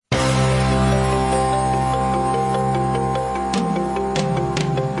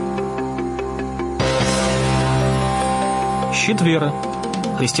Щит веры.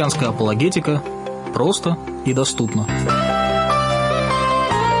 Христианская апологетика. Просто и доступно.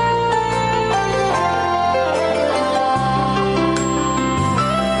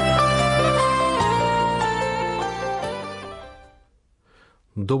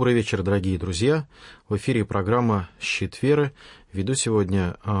 Добрый вечер, дорогие друзья. В эфире программа «Щит веры». Веду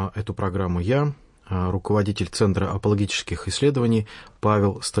сегодня эту программу я, руководитель Центра апологетических исследований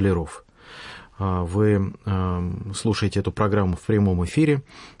Павел Столяров. Вы слушаете эту программу в прямом эфире,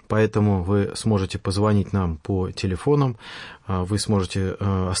 поэтому вы сможете позвонить нам по телефонам, вы сможете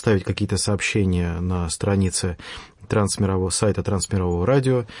оставить какие-то сообщения на странице сайта Трансмирового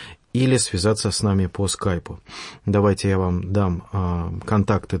радио или связаться с нами по скайпу. Давайте я вам дам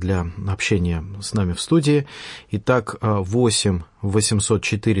контакты для общения с нами в студии. Итак, 8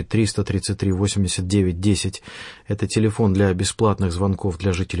 804 333 89 10 – это телефон для бесплатных звонков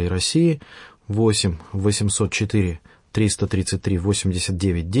для жителей России. 8 804 333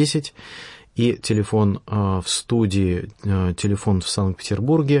 89 10 и телефон в студии, телефон в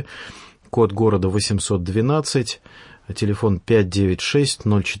Санкт-Петербурге, код города 812, телефон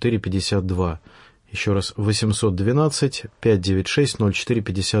 596-04-52. Еще раз,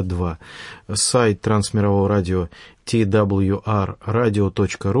 812-596-04-52. Сайт Трансмирового радио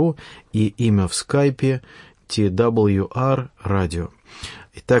twrradio.ru и имя в скайпе TWR Radio.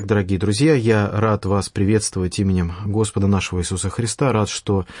 Итак, дорогие друзья, я рад вас приветствовать именем Господа нашего Иисуса Христа. Рад,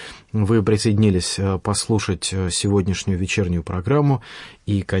 что вы присоединились послушать сегодняшнюю вечернюю программу.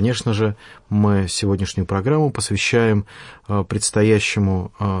 И, конечно же, мы сегодняшнюю программу посвящаем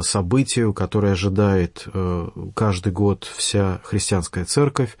предстоящему событию, которое ожидает каждый год вся христианская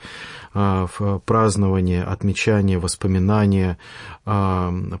церковь, в празднование, отмечание, воспоминание,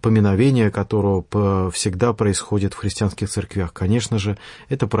 поминовение которого всегда происходит в христианских церквях. Конечно же,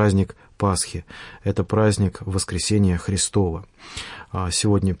 это праздник Пасхи, это праздник Воскресения Христова.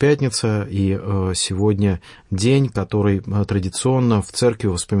 Сегодня пятница, и сегодня день, который традиционно в церкви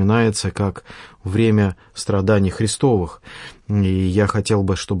воспоминается как время страданий Христовых. И я хотел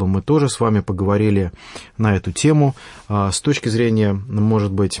бы, чтобы мы тоже с вами поговорили на эту тему с точки зрения,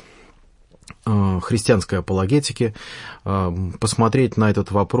 может быть, христианской апологетики, посмотреть на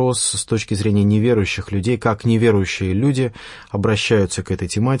этот вопрос с точки зрения неверующих людей, как неверующие люди обращаются к этой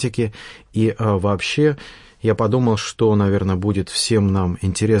тематике. И вообще я подумал, что, наверное, будет всем нам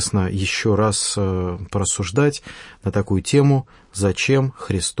интересно еще раз порассуждать на такую тему «Зачем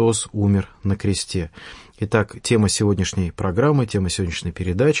Христос умер на кресте?». Итак, тема сегодняшней программы, тема сегодняшней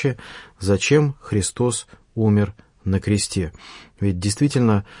передачи «Зачем Христос умер на кресте?». Ведь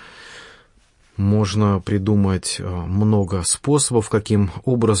действительно можно придумать много способов, каким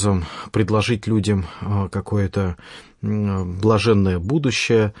образом предложить людям какое-то блаженное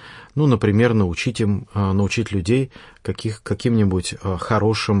будущее. Ну, например, научить людей каким-нибудь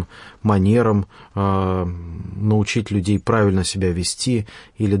хорошим манерам, научить людей правильно себя вести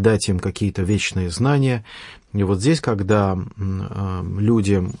или дать им какие-то вечные знания. И вот здесь, когда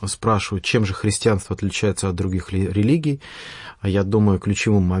люди спрашивают, чем же христианство отличается от других религий, я думаю,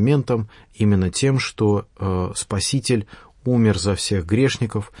 ключевым моментом именно тем, что Спаситель умер за всех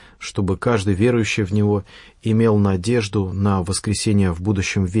грешников, чтобы каждый верующий в Него имел надежду на воскресение в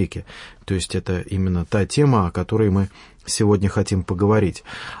будущем веке. То есть это именно та тема, о которой мы сегодня хотим поговорить.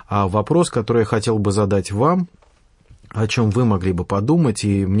 А вопрос, который я хотел бы задать вам, о чем вы могли бы подумать,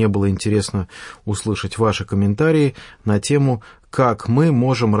 и мне было интересно услышать ваши комментарии на тему, как мы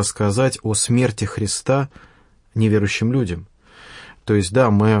можем рассказать о смерти Христа неверующим людям. То есть, да,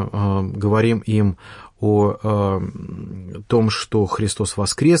 мы говорим им о том, что Христос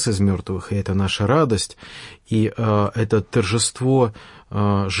воскрес из мертвых, и это наша радость, и это торжество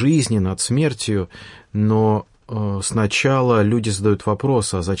жизни над смертью, но сначала люди задают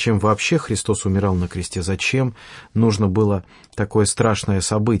вопрос, а зачем вообще Христос умирал на кресте, зачем нужно было такое страшное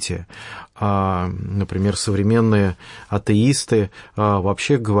событие. Например, современные атеисты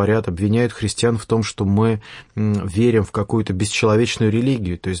вообще говорят, обвиняют христиан в том, что мы верим в какую-то бесчеловечную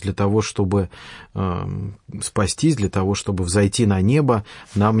религию, то есть для того, чтобы спастись, для того, чтобы взойти на небо,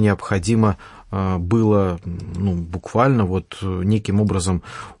 нам необходимо было буквально неким образом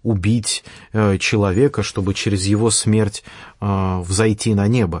убить человека, чтобы через его смерть взойти на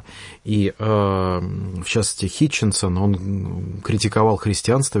небо. И, в частности, Хитчинсон, он критиковал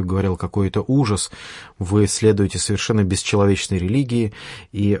христианство и говорил, какой это ужас, вы следуете совершенно бесчеловечной религии.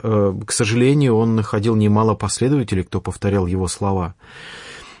 И, к сожалению, он находил немало последователей, кто повторял его слова.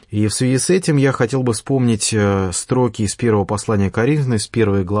 И в связи с этим я хотел бы вспомнить строки из первого послания Коринфянам, с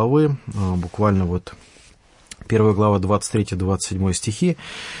 1 главы, буквально 1 глава 23-27 стихи,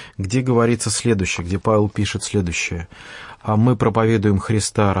 где говорится следующее, где Павел пишет следующее. «А мы проповедуем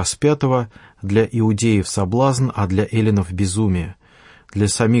Христа распятого, для иудеев соблазн, а для эллинов безумие. Для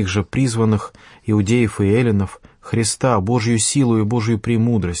самих же призванных, иудеев и эллинов, Христа, Божью силу и Божью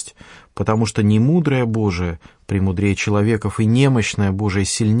премудрость, потому что немудрое Божие премудрее человеков, и немощное Божие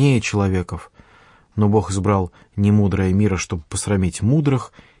сильнее человеков. Но Бог избрал немудрое мира, чтобы посрамить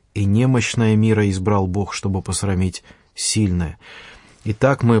мудрых, и немощное мира избрал Бог, чтобы посрамить сильное.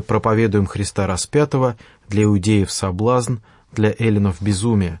 Итак, мы проповедуем Христа распятого, для иудеев соблазн, для эллинов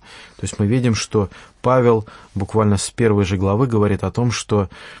безумие». То есть мы видим, что Павел буквально с первой же главы говорит о том, что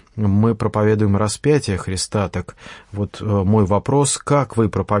мы проповедуем распятие Христа. Так вот мой вопрос: как вы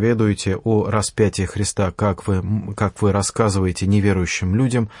проповедуете о распятии Христа, как вы рассказываете неверующим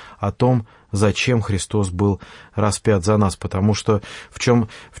людям о том, зачем Христос был распят за нас? Потому что в чем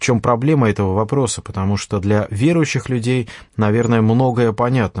проблема этого вопроса? Потому что для верующих людей, наверное, многое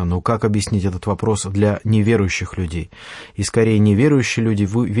понятно, но как объяснить этот вопрос для неверующих людей? И скорее неверующие люди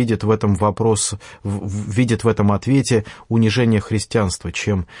видят в этом ответе унижение христианства,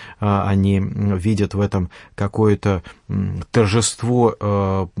 чем они видят в этом какое-то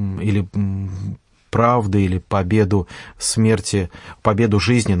торжество или правды, или победу смерти, победу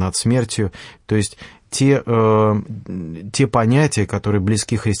жизни над смертью. То есть те понятия, которые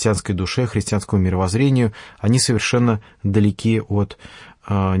близки христианской душе, христианскому мировоззрению, они совершенно далеки от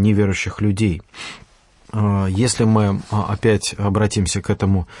неверующих людей. Если мы опять обратимся к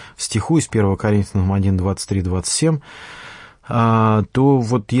этому стиху из 1 Коринфянам 1, 23-27, то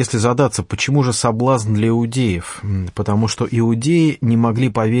вот если задаться, почему же соблазн для иудеев? Потому что иудеи не могли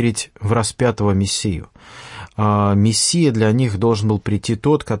поверить в распятого Мессию. Мессия для них должен был прийти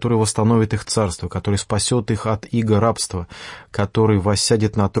тот, который восстановит их царство, который спасет их от иго рабства, который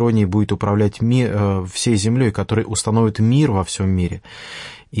воссядет на троне и будет управлять всей землей, который установит мир во всем мире.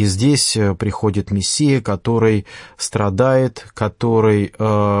 И здесь приходит Мессия, который страдает, который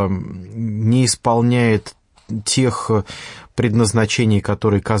не исполняет тех предназначений,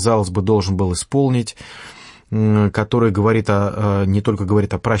 которые, казалось бы, должен был исполнить, который не только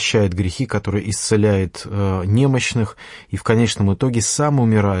говорит, а прощает грехи, который исцеляет немощных, и в конечном итоге сам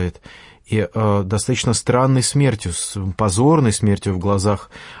умирает, и достаточно странной смертью, позорной смертью в глазах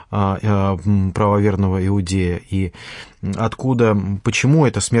правоверного иудея. И почему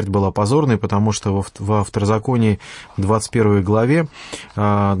эта смерть была позорной? Потому что во Второзаконии 21 главе,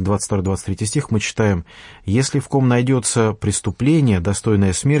 22-23 стих, мы читаем: «Если в ком найдется преступление,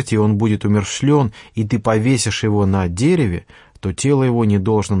 достойное смерти, и он будет умерщвлен, и ты повесишь его на дереве, то тело его не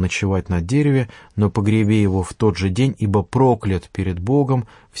должно ночевать на дереве, но погреби его в тот же день, ибо проклят перед Богом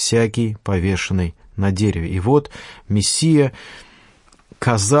всякий повешенный на дереве». И вот Мессия,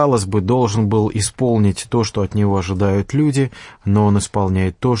 казалось бы, должен был исполнить то, что от него ожидают люди, но он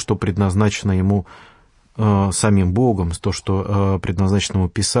исполняет то, что предназначено ему самим Богом, то, что предназначено ему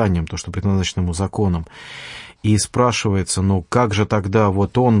Писанием, то, что предназначено ему законом. И спрашивается, как же тогда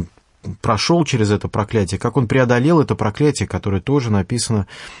вот он прошел через это проклятие, как он преодолел это проклятие, которое тоже написано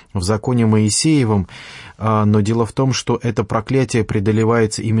в законе Моисеевом, но дело в том, что это проклятие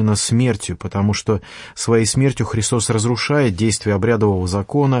преодолевается именно смертью, потому что своей смертью Христос разрушает действие обрядового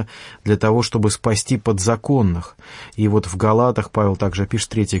закона для того, чтобы спасти подзаконных. И вот в Галатах Павел также пишет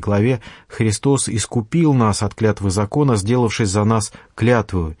в 3 главе: «Христос искупил нас от клятвы закона, сделавшись за нас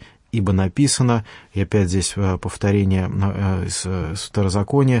клятвою. Ибо написано», и опять здесь повторение из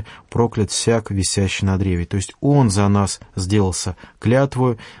Второзакония: «проклят всяк, висящий на древе». То есть Он за нас сделался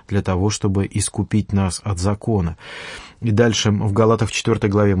клятвою для того, чтобы искупить нас от закона. И дальше в Галатах 4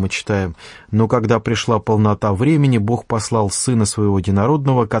 главе мы читаем: «Но когда пришла полнота времени, Бог послал Сына Своего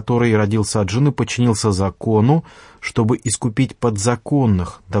Единородного, который родился от жены, подчинился закону, чтобы искупить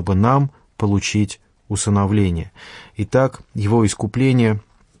подзаконных, дабы нам получить усыновление». Итак, Его искупление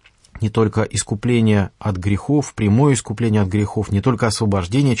 — не только искупление от грехов, прямое искупление от грехов, не только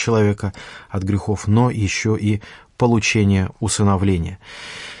освобождение человека от грехов, но еще и получение усыновления.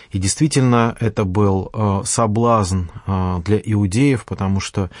 И действительно, это был соблазн для иудеев, потому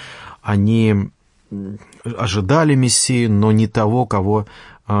что они ожидали Мессии, но не того, кого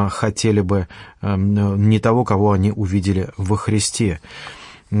хотели бы, не того, кого они увидели во Христе.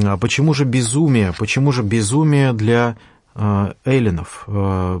 Почему же безумие? Почему же безумие для эллинов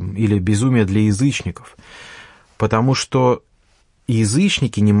или безумие для язычников? Потому что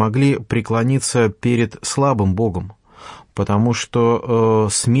язычники не могли преклониться перед слабым Богом, потому что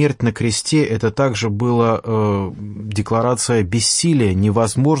смерть на кресте — это также была декларация бессилия,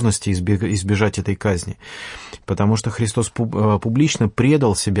 невозможности избежать этой казни, потому что Христос публично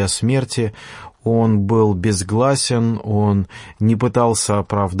предал себя смерти, он был безгласен, он не пытался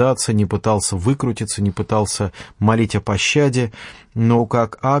оправдаться, не пытался выкрутиться, не пытался молить о пощаде, но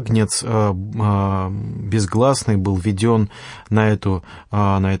как агнец безгласный был введен на эту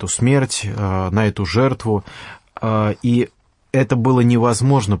смерть, на эту жертву, и это было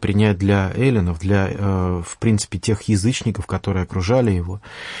невозможно принять для эллинов, для, в принципе, тех язычников, которые окружали его.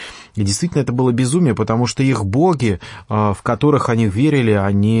 И действительно, это было безумие, потому что их боги, в которых они верили,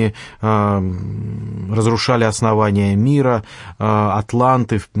 они разрушали основания мира,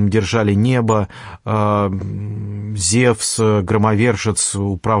 атланты держали небо, Зевс, громовержец,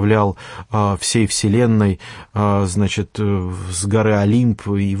 управлял всей вселенной, значит, с горы Олимп.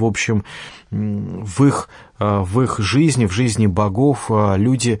 И, в общем, в их жизни, в жизни богов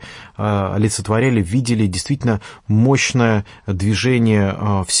люди олицетворяли, видели действительно мощное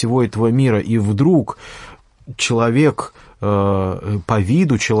движение всего этого мира. И вдруг человек, по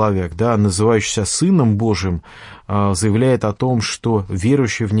виду человек, да, называющийся Сыном Божиим, заявляет о том, что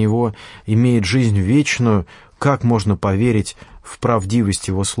верующий в Него имеет жизнь вечную. Как можно поверить в правдивость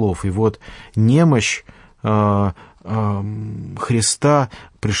Его слов? И вот немощь Христа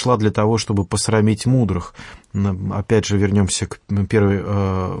пришла для того, чтобы посрамить мудрых. Опять же, вернемся к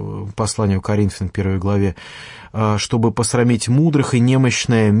посланию Коринфянам, 1 главе. «Чтобы посрамить мудрых, и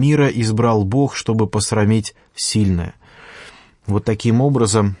немощное мира избрал Бог, чтобы посрамить сильное». Вот таким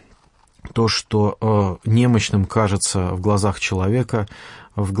образом, то, что немощным кажется в глазах человека,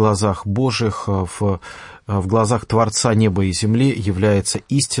 в глазах Божьих, в глазах Творца неба и земли, является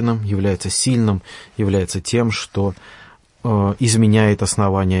истинным, является сильным, является тем, что изменяет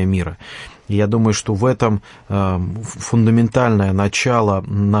основания мира. И я думаю, что в этом фундаментальное начало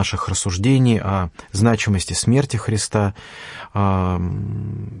наших рассуждений о значимости смерти Христа.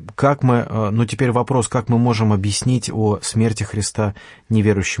 Теперь вопрос, как мы можем объяснить о смерти Христа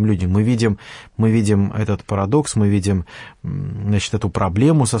неверующим людям? Мы видим этот парадокс, мы видим, значит, эту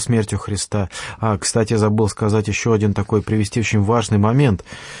проблему со смертью Христа. Кстати, забыл сказать еще один такой, привести очень важный момент.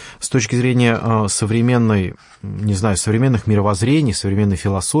 С точки зрения современных мировоззрений, современной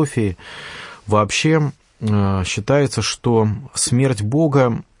философии, вообще считается, что смерть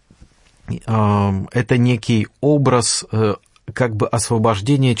Бога – это некий образ как бы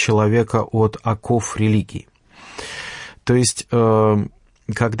освобождения человека от оков религии. То есть,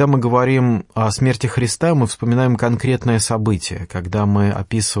 когда мы говорим о смерти Христа, мы вспоминаем конкретное событие, когда мы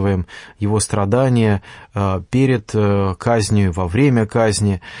описываем его страдания перед казнью, во время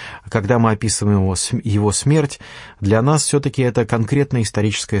казни, когда мы описываем его смерть, для нас все-таки это конкретное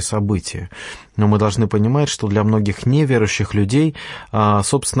историческое событие. Но мы должны понимать, что для многих неверующих людей,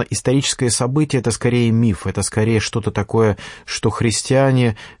 собственно, историческое событие – это скорее миф, это скорее что-то такое, что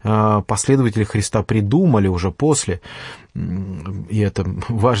христиане, последователи Христа придумали уже после. И это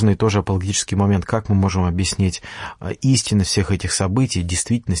важный тоже апологетический момент, как мы можем объяснить истинность всех этих событий,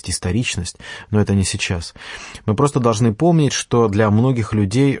 действительность, историчность, но это не сейчас. Мы просто должны помнить, что для многих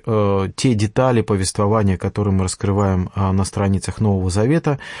людей те детали повествования, которые мы раскрываем на страницах Нового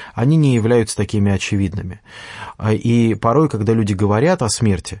Завета, они не являются такими очевидными. И порой, когда люди говорят о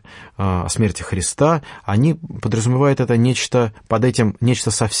смерти Христа, они подразумевают под этим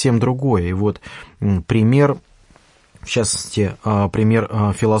нечто совсем другое. И вот пример, в частности,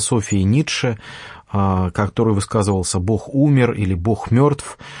 пример философии Ницше, который высказывался «Бог умер» или «Бог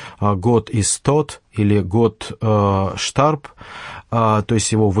мертв», «God is tot» или «God starb», то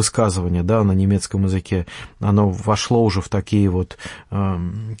есть его высказывание, да, на немецком языке, оно вошло уже в такие вот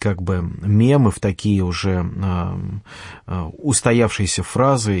как бы мемы, в такие уже устоявшиеся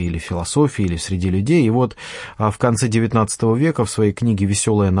фразы или философии, или среди людей. И вот в конце XIX века в своей книге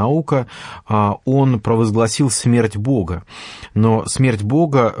 «Веселая наука» он провозгласил смерть Бога. Но смерть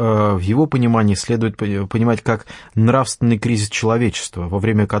Бога в его понимании следует понимать как нравственный кризис человечества, во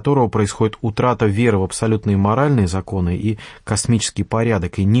время которого происходит утрата веры в абсолютные моральные законы и космический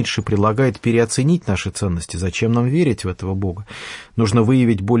порядок. И Ницше предлагает переоценить наши ценности. Зачем нам верить в этого Бога? Нужно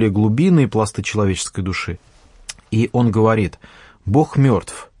выявить более глубинные пласты человеческой души. И он говорит: Бог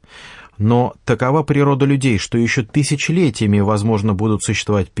мертв, но такова природа людей, что еще тысячелетиями, возможно, будут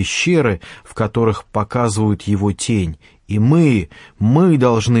существовать пещеры, в которых показывают его тень. И мы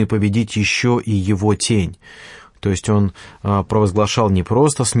должны победить еще и его тень. То есть он провозглашал не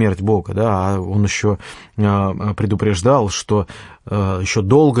просто смерть Бога, да, а он еще предупреждал, что еще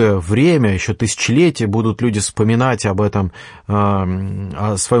долгое время, еще тысячелетия будут люди вспоминать об этом,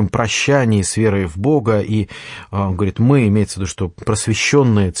 о своем прощании с верой в Бога. И он говорит, имеется в виду, что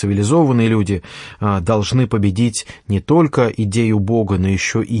просвещенные, цивилизованные люди должны победить не только идею Бога, но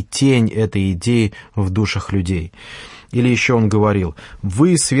еще и тень этой идеи в душах людей. Или еще он говорил: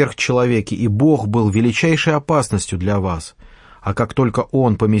 «Вы сверхчеловеки, и Бог был величайшей опасностью для вас. А как только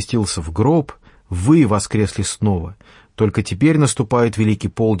Он поместился в гроб, вы воскресли снова. Только теперь наступает великий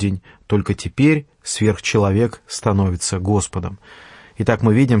полдень, только теперь сверхчеловек становится Господом». Итак,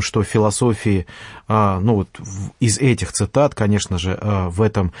 мы видим, что в философии, из этих цитат, конечно же, в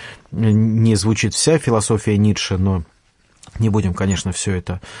этом не звучит вся философия Ницше, но не будем, конечно, все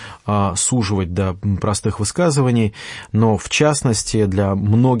это суживать до простых высказываний, но в частности для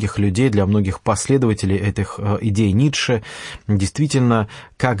многих людей, для многих последователей этих идей Ницше, действительно,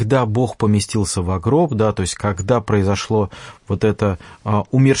 когда Бог поместился в гроб, да, то есть когда произошло вот это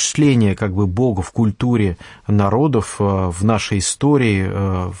умерщвление как бы Бога в культуре народов, в нашей истории,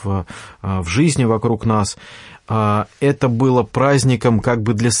 в жизни вокруг нас, это было праздником как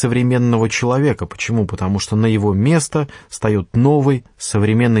бы для современного человека. Почему? Потому что на его место встает новый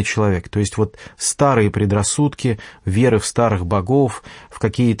современный человек. То есть вот старые предрассудки, веры в старых богов, в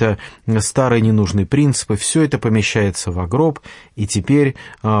какие-то старые ненужные принципы, все это помещается в гроб, и теперь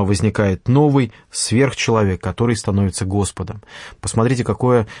возникает новый сверхчеловек, который становится Господом. Посмотрите,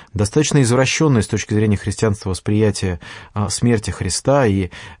 какое достаточно извращенное с точки зрения христианства восприятие смерти Христа, и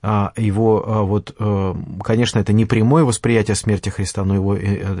его, конечно, это не прямое восприятие смерти Христа, но его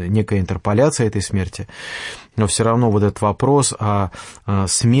некая интерполяция этой смерти. Но все равно вот этот вопрос о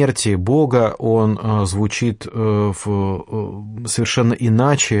смерти Бога, он звучит совершенно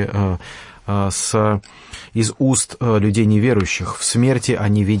иначе из уст людей неверующих. В смерти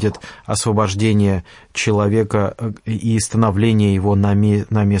они видят освобождение человека и становление его на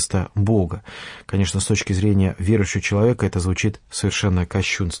место Бога. Конечно, с точки зрения верующего человека это звучит совершенно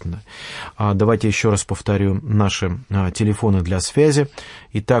кощунственно. Давайте еще раз повторю наши телефоны для связи.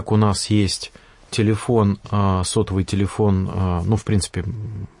 Итак, у нас есть телефон, сотовый телефон, в принципе,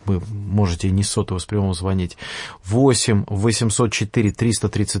 вы можете и не с сотового, с прямого звонить, 8 804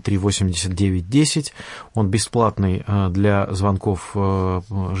 333 89 10. Он бесплатный для звонков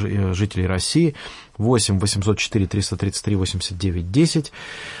жителей России. 8 804 333 89 10.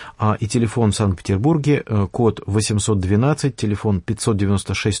 И телефон в Санкт-Петербурге, код 812, телефон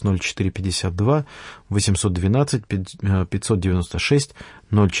 596 04 52, 812 596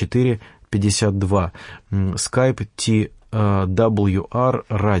 04 52, Skype TWR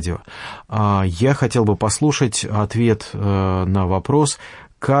радио. Я хотел бы послушать ответ на вопрос,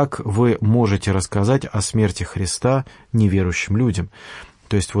 как вы можете рассказать о смерти Христа неверующим людям.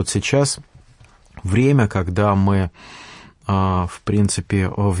 То есть вот сейчас время, когда мы, в принципе,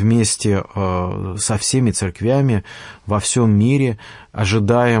 вместе со всеми церквями во всем мире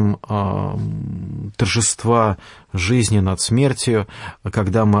ожидаем торжества жизни над смертью,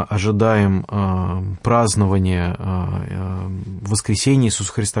 когда мы ожидаем празднования воскресения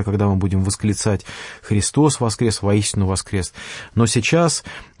Иисуса Христа, когда мы будем восклицать «Христос воскрес, воистину воскрес». Но сейчас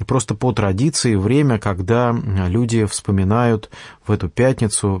просто по традиции время, когда люди вспоминают в эту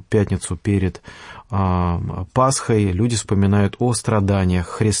пятницу перед Пасхой, люди вспоминают о страданиях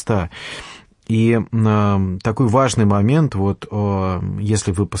Христа. И такой важный момент,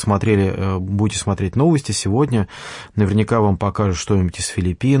 если вы будете смотреть новости сегодня, наверняка вам покажут что-нибудь из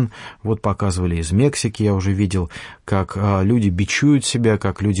Филиппин, показывали из Мексики, я уже видел, как люди бичуют себя,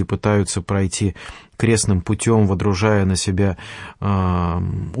 как люди пытаются пройти крестным путем, водружая на себя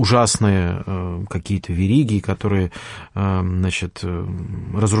ужасные какие-то вериги, которые,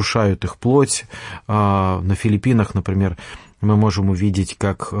 разрушают их плоть. На Филиппинах, например, мы можем увидеть,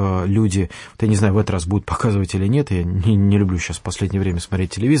 как люди, я не знаю, в этот раз будут показывать или нет, я не люблю сейчас в последнее время смотреть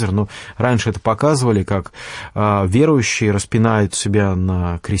телевизор, но раньше это показывали, как верующие распинают себя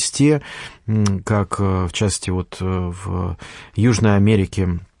на кресте, как, в частности, в Южной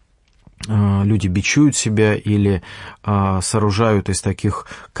Америке люди бичуют себя или сооружают из таких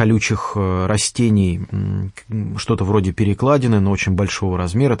колючих растений что-то вроде перекладины, но очень большого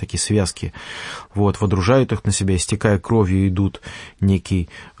размера, такие связки, водружают их на себя, истекая кровью, идут некий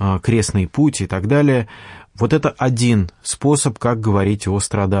крестный путь и так далее. Вот это один способ, как говорить о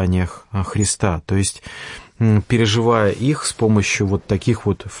страданиях Христа, то есть переживая их с помощью таких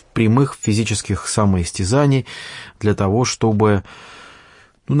прямых физических самоистязаний для того, чтобы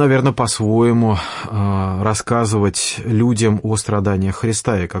наверное, по-своему рассказывать людям о страданиях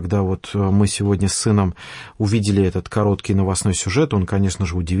Христа. И когда мы сегодня с сыном увидели этот короткий новостной сюжет, он, конечно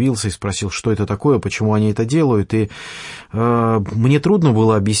же, удивился и спросил, что это такое, почему они это делают. И мне трудно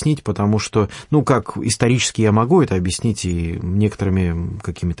было объяснить, потому что, как исторически я могу это объяснить и некоторыми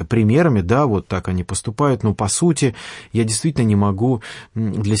какими-то примерами, да, так они поступают, но по сути я действительно не могу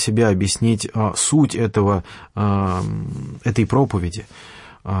для себя объяснить суть этой проповеди.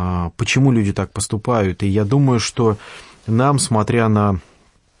 Почему люди так поступают. И я думаю, что нам, смотря на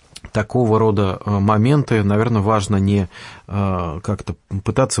такого рода моменты, наверное, важно не как-то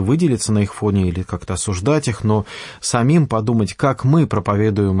пытаться выделиться на их фоне или как-то осуждать их, но самим подумать, как мы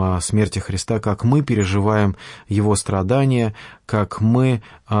проповедуем о смерти Христа, как мы переживаем Его страдания, как мы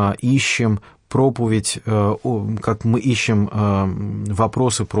ищем проповедь, как мы ищем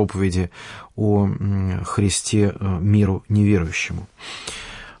вопросы проповеди о Христе миру неверующему.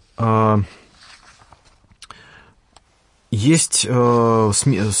 Есть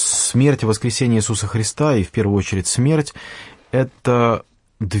смерть и воскресение Иисуса Христа, и в первую очередь смерть – это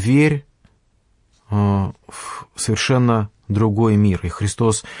дверь в совершенно другой мир. И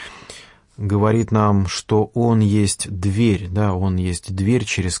Христос говорит нам, что Он есть дверь, да, Он есть дверь,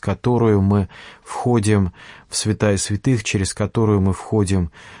 через которую мы входим в святая святых, через которую мы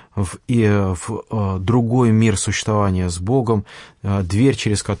входим в другой мир существования с Богом, дверь,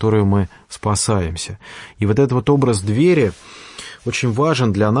 через которую мы спасаемся. И вот этот вот образ двери очень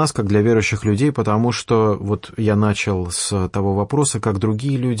важен для нас, как для верующих людей, потому что вот я начал с того вопроса, как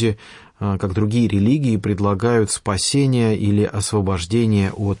другие люди, как другие религии предлагают спасение или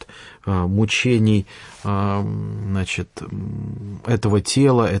освобождение от мучений, значит, этого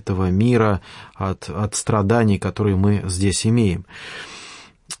тела, этого мира, от страданий, которые мы здесь имеем.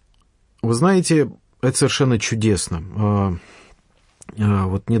 Вы знаете, это совершенно чудесно.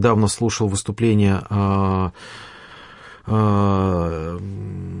 Вот недавно слушал выступление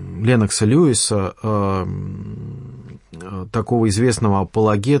Леннокса Льюиса, такого известного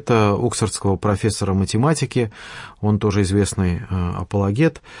апологета, оксфордского профессора математики, он тоже известный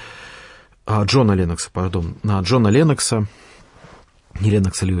апологет, Джона Леннокса, не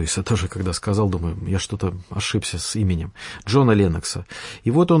Леннокса Льюиса, тоже когда сказал, думаю, я что-то ошибся с именем, Джона Леннокса.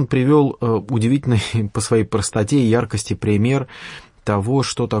 И вот он привел удивительный по своей простоте и яркости пример того,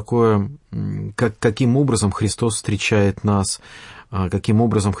 что такое, каким образом Христос встречает нас, каким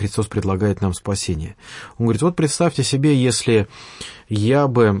образом Христос предлагает нам спасение. Он говорит, вот представьте себе, если я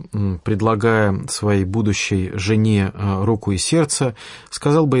бы, предлагая своей будущей жене руку и сердце,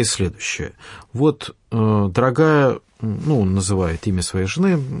 сказал бы ей следующее. Вот, дорогая, он называет имя своей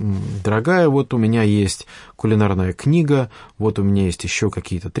жены, дорогая, вот у меня есть кулинарная книга, вот у меня есть еще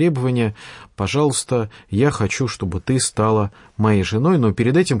какие-то требования, пожалуйста, я хочу, чтобы ты стала моей женой, но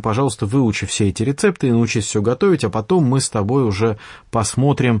перед этим, пожалуйста, выучи все эти рецепты и научись все готовить, а потом мы с тобой уже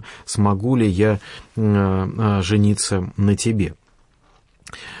посмотрим, смогу ли я жениться на тебе.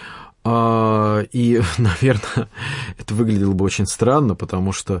 И, наверное, это выглядело бы очень странно,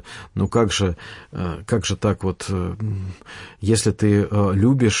 потому что, как же так вот, если ты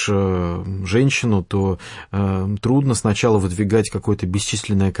любишь женщину, то трудно сначала выдвигать какое-то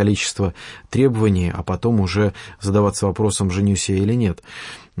бесчисленное количество требований, а потом уже задаваться вопросом, женюсь я или нет.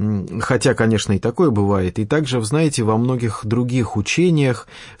 Хотя, конечно, и такое бывает. И также, вы знаете, во многих других учениях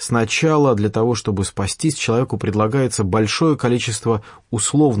сначала для того, чтобы спастись, человеку предлагается большое количество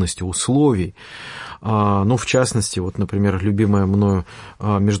условий. В частности, вот, например, любимое мною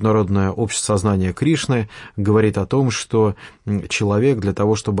Международное общество сознания Кришны говорит о том, что человек для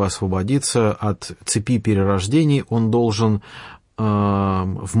того, чтобы освободиться от цепи перерождений, он должен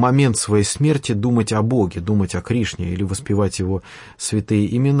в момент своей смерти думать о Боге, думать о Кришне или воспевать Его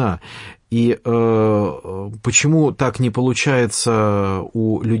святые имена. И почему так не получается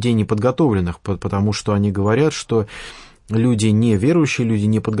у людей неподготовленных? Потому что они говорят, что люди неверующие, люди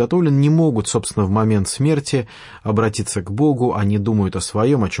неподготовленные не могут, собственно, в момент смерти обратиться к Богу, они думают о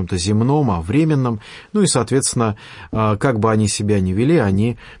своем, о чем-то земном, о временном, и, соответственно, как бы они себя ни вели,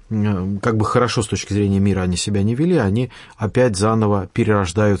 они, как бы хорошо с точки зрения мира они себя не вели, они опять заново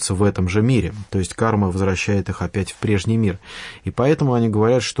перерождаются в этом же мире, то есть карма возвращает их опять в прежний мир. И поэтому они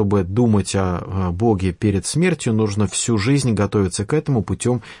говорят, чтобы думать о Боге перед смертью, нужно всю жизнь готовиться к этому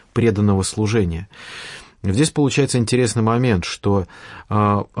путем преданного служения. Здесь получается интересный момент, что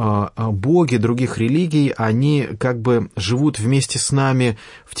боги других религий, они как бы живут вместе с нами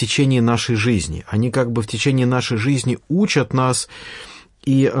в течение нашей жизни. Они как бы в течение нашей жизни учат нас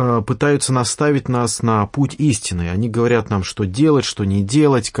и пытаются наставить нас на путь истины. Они говорят нам, что делать, что не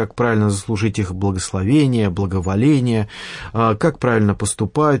делать, как правильно заслужить их благословение, благоволение, как правильно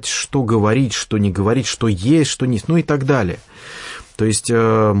поступать, что говорить, что не говорить, что есть, что не есть, и так далее. То есть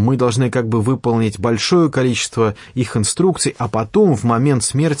мы должны как бы выполнить большое количество их инструкций, а потом в момент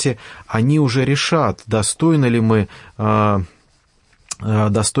смерти они уже решат, достойны ли мы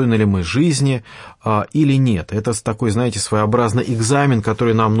жизни или нет. Это такой, знаете, своеобразный экзамен,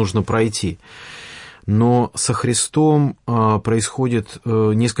 который нам нужно пройти. Но со Христом происходит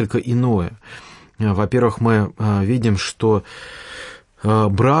несколько иное. Во-первых, мы видим, что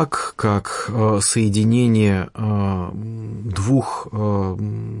брак как соединение двух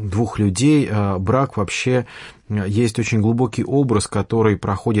людей, брак вообще есть очень глубокий образ, который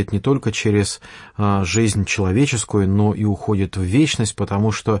проходит не только через жизнь человеческую, но и уходит в вечность,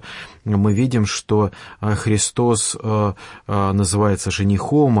 потому что мы видим, что Христос называется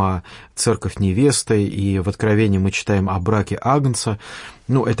женихом, а церковь невестой, и в Откровении мы читаем о браке Агнца.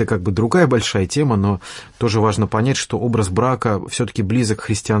 Ну, это как бы другая большая тема, но тоже важно понять, что образ брака все-таки близок к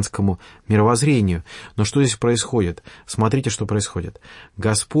христианскому мировоззрению. Но что здесь происходит? Смотрите, что происходит.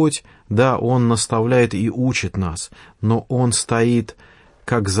 Господь, да, Он наставляет и учит нас, но Он стоит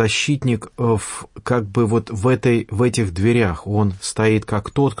как защитник как бы вот в этих дверях. Он стоит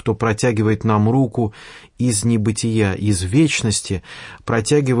как тот, кто протягивает нам руку из небытия, из вечности,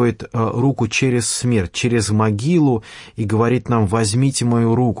 протягивает руку через смерть, через могилу и говорит нам: возьмите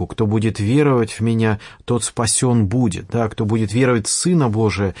мою руку, кто будет веровать в меня, тот спасен будет, да, кто будет веровать в Сына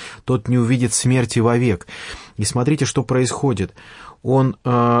Божия, тот не увидит смерти вовек. И смотрите, что происходит. Он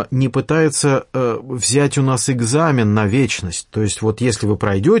не пытается взять у нас экзамен на вечность. То есть вот если вы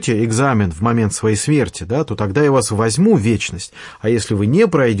пройдете экзамен в момент своей смерти, да, то тогда я вас возьму в вечность. А если вы не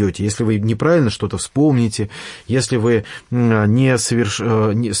пройдете, если вы неправильно что-то вспомните, если вы не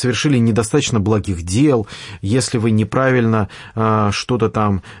совершили недостаточно благих дел, если вы неправильно что-то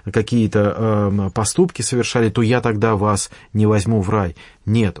там, какие-то поступки совершали, то я тогда вас не возьму в рай.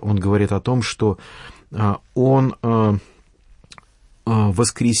 Нет, он говорит о том, что он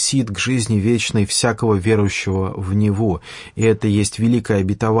воскресит к жизни вечной всякого верующего в Него. И это есть великое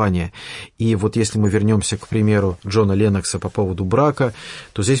обетование. И вот если мы вернемся к примеру Джона Леннокса по поводу брака,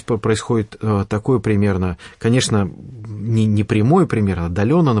 то здесь происходит такое примерно, конечно, не прямой пример, а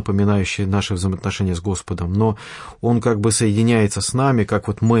отдаленно напоминающий наши взаимоотношения с Господом, но он как бы соединяется с нами, как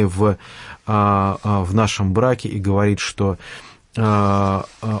вот мы в нашем браке, и говорит, что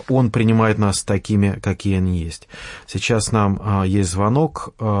Он принимает нас такими, какие они есть. Сейчас нам есть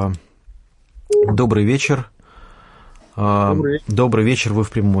звонок. Добрый вечер. Добрый вечер, вы в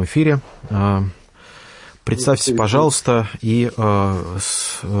прямом эфире. Представьтесь, пожалуйста, и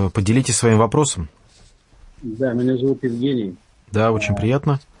поделитесь своим вопросом. Да, меня зовут Евгений. Да, очень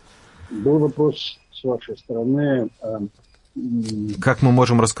приятно. Был вопрос с вашей стороны. Как мы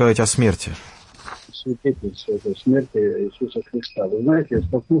можем рассказать о смерти? Свидетельство этой смерти Иисуса Христа. Вы знаете, я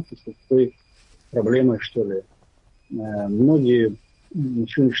столкнулся с такой проблемой, что ли. Многие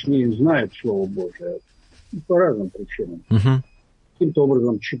ничего не знают Слово Божие по разным причинам. Каким-то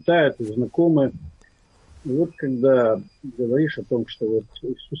образом читают, знакомы. И вот когда говоришь о том, что вот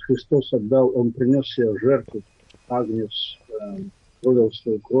Иисус Христос отдал, Он принес себе в жертву агнец, пролил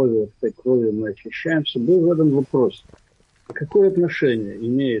свою кровь, от этой крови мы очищаемся, был задан вопрос, какое отношение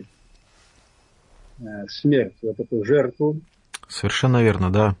имеет смерть, вот эту жертву. Совершенно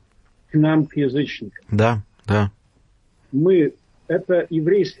верно, да. К нам, к язычникам. Да, да. Это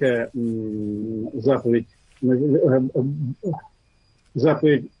еврейская заповедь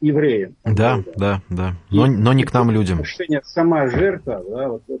евреям. Да. Но не к нам, людям. Сама жертва, да,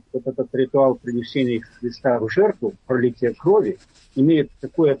 вот этот ритуал принесения Христа в жертву, пролития крови, имеет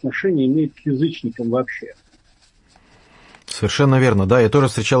какое отношение, имеет к язычникам вообще. Совершенно верно, да, я тоже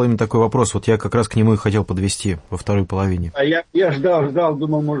встречал именно такой вопрос, вот я как раз к нему и хотел подвести во второй половине. А я ждал,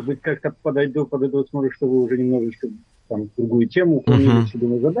 думал, может быть, как-то подойду, смотрю, что вы уже немножечко там другую тему уклонились,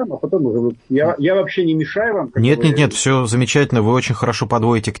 думаю, задам, а потом уже я вообще не мешаю вам? Нет, все замечательно, вы очень хорошо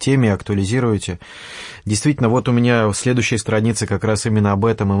подводите к теме, актуализируете. Действительно, вот у меня в следующей странице как раз именно об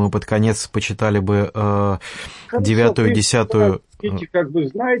этом, и мы под конец почитали бы 9-ю, 10-ю... Как бы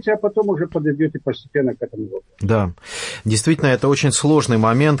знаете, а потом уже подойдете постепенно к этому вопросу. Да, действительно, это очень сложный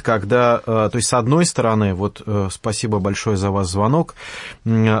момент, когда, то есть, с одной стороны, вот спасибо большое за ваш звонок,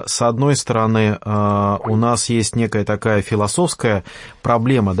 с одной стороны, у нас есть некая такая философская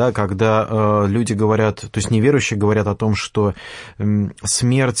проблема, да, когда люди говорят, то есть неверующие говорят о том, что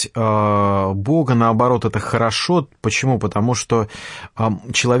смерть Бога, наоборот, это хорошо. Почему? Потому что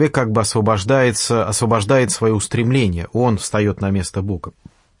человек как бы освобождает свои устремления, он встает на место Бога.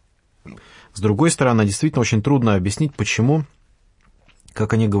 С другой стороны, действительно очень трудно объяснить, почему,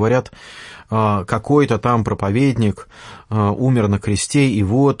 как они говорят, какой-то там проповедник умер на кресте, и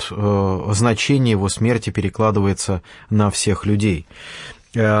вот значение его смерти перекладывается на всех людей.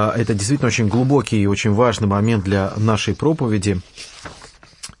 Это действительно очень глубокий и очень важный момент для нашей проповеди.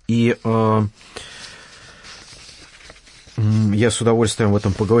 И я с удовольствием об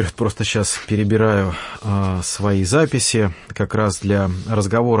этом поговорю, просто сейчас перебираю свои записи как раз для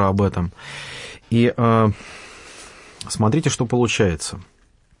разговора об этом. И смотрите, что получается.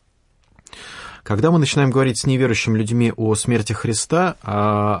 Когда мы начинаем говорить с неверующими людьми о смерти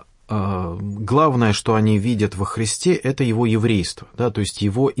Христа, главное, что они видят во Христе, это его еврейство, да, то есть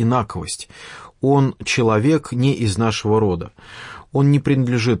его инаковость. Он человек не из нашего рода. Он не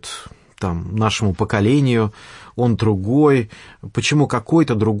принадлежит нашему поколению, он другой. Почему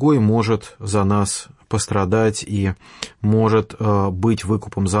какой-то другой может за нас пострадать и может быть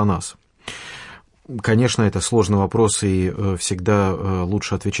выкупом за нас? Конечно, это сложный вопрос, и всегда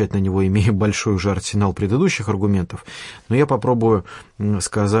лучше отвечать на него, имея большой уже арсенал предыдущих аргументов. Но я попробую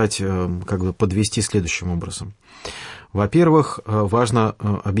сказать, подвести следующим образом. Во-первых, важно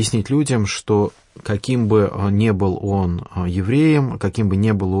объяснить людям, что каким бы ни был он евреем, каким бы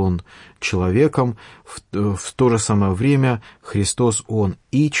ни был он человеком, в то же самое время Христос, он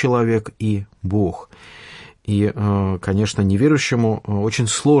и человек, и Бог. И, конечно, неверующему очень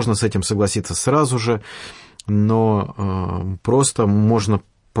сложно с этим согласиться сразу же, но просто можно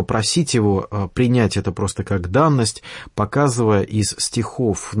попросить его принять это просто как данность, показывая из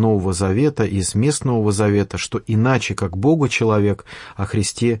стихов Нового Завета, из мест Нового Завета, что иначе, как Богу человек, о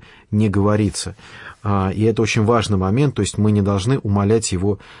Христе не говорится. И это очень важный момент, то есть мы не должны умалять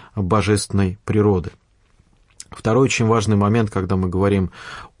его божественной природы. Второй очень важный момент, когда мы говорим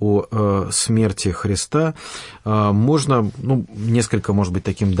о смерти Христа, можно, несколько, может быть,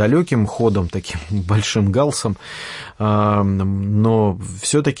 таким далеким ходом, таким большим галсом, но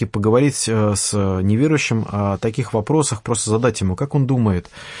все-таки поговорить с неверующим о таких вопросах, просто задать ему, как он думает,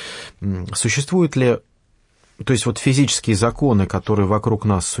 существует ли, то есть физические законы, которые вокруг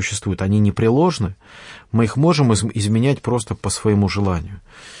нас существуют, они непреложны, мы их можем изменять просто по своему желанию.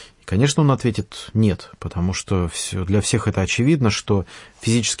 Конечно, он ответит нет, потому что для всех это очевидно, что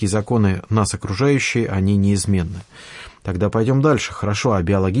физические законы нас окружающие, они неизменны. Тогда пойдем дальше. Хорошо, а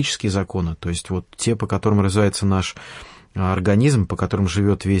биологические законы, то есть те, по которым развивается наш организм, по которым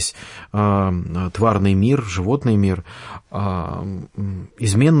живет весь тварный мир, животный мир,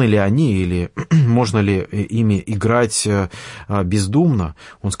 изменны ли они, или можно ли ими играть бездумно?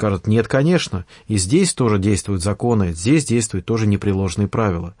 Он скажет, нет, конечно, и здесь тоже действуют законы, здесь действуют тоже непреложные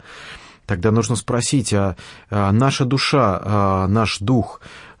правила. Тогда нужно спросить, а наша душа, наш дух,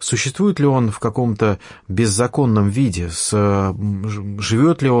 существует ли он в каком-то беззаконном виде,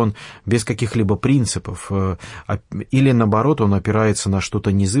 живет ли он без каких-либо принципов, или, наоборот, он опирается на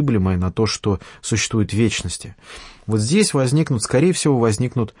что-то незыблемое, на то, что существует в вечности. Здесь скорее всего,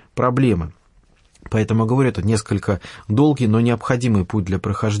 возникнут проблемы. Поэтому, говорю, это несколько долгий, но необходимый путь для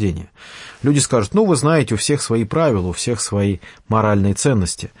прохождения. Люди скажут, вы знаете, у всех свои правила, у всех свои моральные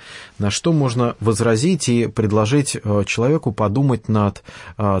ценности. На что можно возразить и предложить человеку подумать над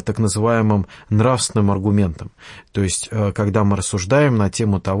так называемым нравственным аргументом. То есть, когда мы рассуждаем на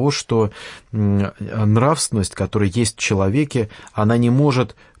тему того, что нравственность, которая есть в человеке, она не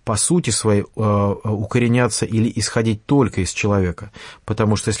может по сути своей укореняться или исходить только из человека.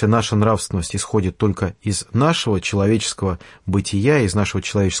 Потому что если наша нравственность исходит только из нашего человеческого бытия, из нашего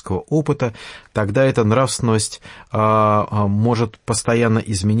человеческого опыта, тогда эта нравственность может постоянно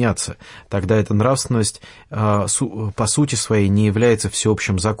изменяться. Тогда эта нравственность по сути своей не является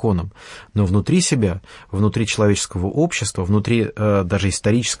всеобщим законом. Но внутри себя, внутри человеческого общества, внутри даже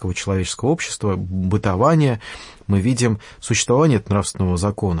исторического человеческого общества, бытования, мы видим существование нравственного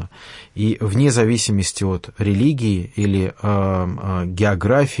закона. И вне зависимости от религии или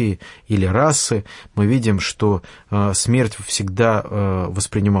географии или расы, мы видим, что смерть всегда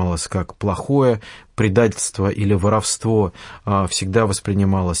воспринималась как плохое, предательство или воровство всегда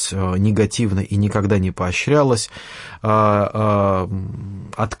воспринималось негативно и никогда не поощрялось, отказ,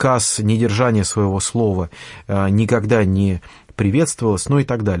 недержание своего слова никогда не приветствовалось, и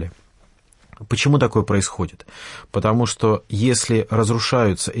так далее. Почему такое происходит? Потому что если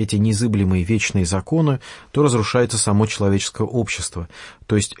разрушаются эти незыблемые вечные законы, то разрушается само человеческое общество.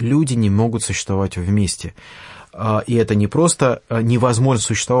 То есть люди не могут существовать вместе. И это не просто невозможно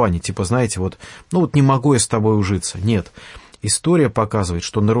существование, знаете, не могу я с тобой ужиться. Нет. История показывает,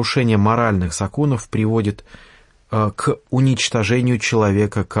 что нарушение моральных законов приводит к уничтожению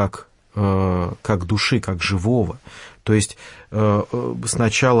человека как души, как живого. То есть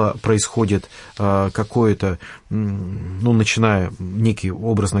сначала происходит какое-то, начиная некие,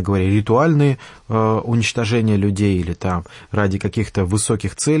 образно говоря, ритуальные уничтожения людей или ради каких-то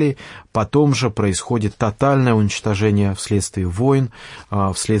высоких целей, потом же происходит тотальное уничтожение вследствие войн,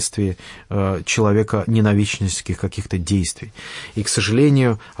 вследствие человека ненавистнических каких-то действий. И, к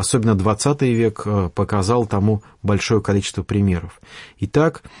сожалению, особенно 20 век показал тому большое количество примеров.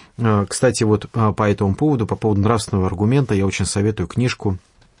 Итак, кстати, по этому поводу, по поводу нравственного аргумента, я очень советую книжку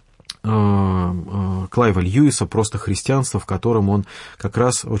Клайва Льюиса «Просто христианство», в котором он как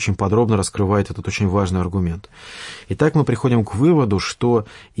раз очень подробно раскрывает этот очень важный аргумент. Итак, мы приходим к выводу, что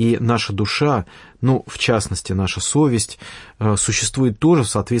и наша душа, ну, в частности, наша совесть, существует тоже в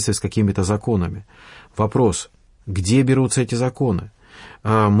соответствии с какими-то законами. Вопрос, где берутся эти законы?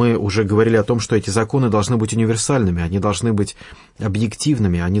 Мы уже говорили о том, что эти законы должны быть универсальными, они должны быть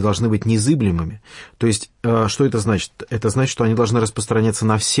объективными, они должны быть незыблемыми. То есть, что это значит? Это значит, что они должны распространяться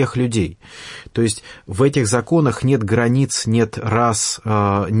на всех людей. То есть, в этих законах нет границ, нет рас,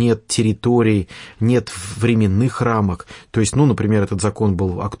 нет территорий, нет временных рамок. То есть, ну, например, этот закон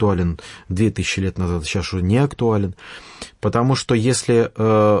был актуален 2000 лет назад, сейчас уже не актуален. Потому что если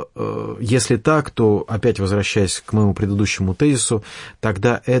так, то, опять возвращаясь к моему предыдущему тезису,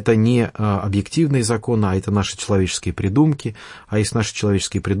 тогда это не объективные законы, а это наши человеческие придумки. А если наши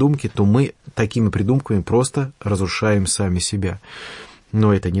человеческие придумки, то мы такими придумками просто разрушаем сами себя.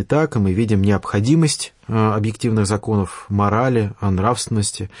 Но это не так, и мы видим необходимость объективных законов морали,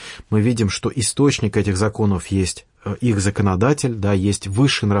 нравственности. Мы видим, что источник этих законов есть их законодатель, да, есть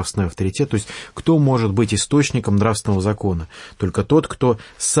высший нравственный авторитет. То есть кто может быть источником нравственного закона? Только тот, кто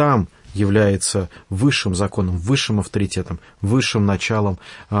сам является высшим законом, высшим авторитетом, высшим началом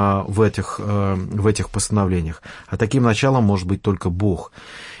в этих постановлениях. А таким началом может быть только Бог.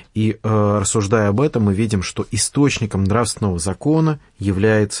 И рассуждая об этом, мы видим, что источником нравственного закона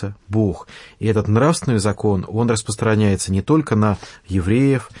является Бог. И этот нравственный закон, он распространяется не только на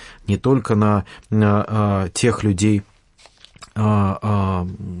евреев, не только на тех людей,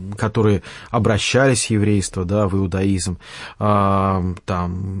 которые обращались в еврейство, да, в иудаизм, там,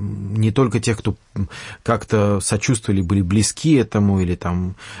 не только тех, кто как-то сочувствовали, были близки этому или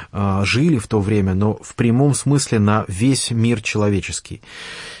там жили в то время, но в прямом смысле на весь мир человеческий.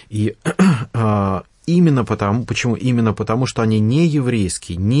 И именно потому, почему? Именно потому, что они не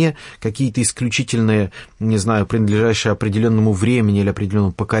еврейские, не какие-то исключительные, не знаю, принадлежащие определенному времени или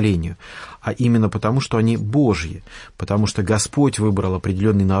определенному поколению, а именно потому, что они Божьи, потому что Господь выбрал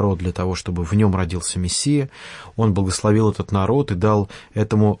определенный народ для того, чтобы в нем родился Мессия, Он благословил этот народ и дал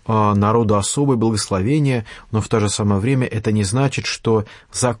этому народу особое благословение, но в то же самое время это не значит, что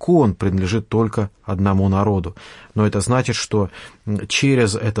закон принадлежит только одному народу, но это значит, что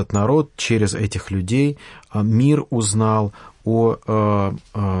через этот народ, через этих людей мир узнал то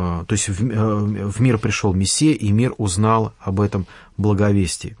есть в мир пришел Мессия, и мир узнал об этом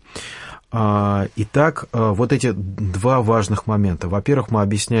благовестии. Итак, вот эти два важных момента. Во-первых, мы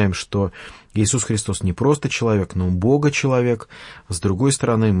объясняем, что Иисус Христос не просто человек, но Бога-человек. С другой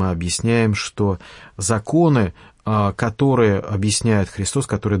стороны, мы объясняем, что законы, которые объясняет Христос,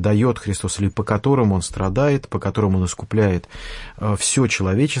 которые дает Христос, или по которым Он страдает, по которым Он искупляет все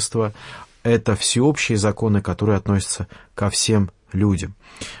человечество, это всеобщие законы, которые относятся ко всем людям.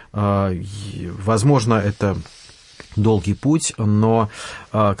 Возможно, это долгий путь, но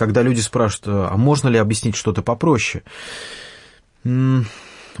когда люди спрашивают, а можно ли объяснить что-то попроще,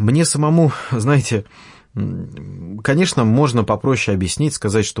 мне самому, знаете, конечно, можно попроще объяснить,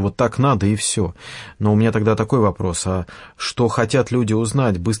 сказать, что вот так надо и все. Но у меня тогда такой вопрос, а что хотят люди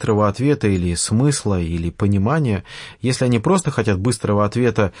узнать, быстрого ответа или смысла, или понимания? Если они просто хотят быстрого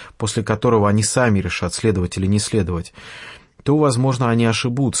ответа, после которого они сами решат, следовать или не следовать, то, возможно, они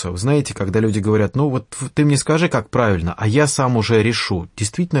ошибутся. Вы знаете, когда люди говорят, ну вот ты мне скажи, как правильно, а я сам уже решу,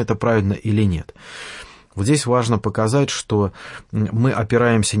 действительно это правильно или нет. Вот здесь важно показать, что мы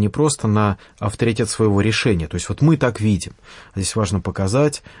опираемся не просто на авторитет своего решения, то есть вот мы так видим. Здесь важно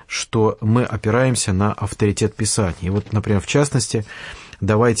показать, что мы опираемся на авторитет Писания. И вот, например, в частности,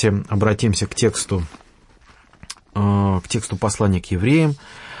 давайте обратимся к тексту послания к евреям,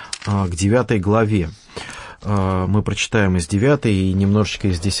 к 9 главе. Мы прочитаем из 9 и немножечко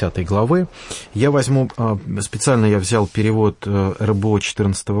из 10 главы. Специально я взял перевод РБО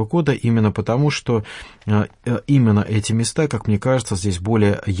 2014 года, именно потому, что именно эти места, как мне кажется, здесь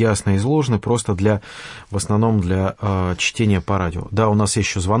более ясно изложены, просто в основном для чтения по радио. Да, у нас есть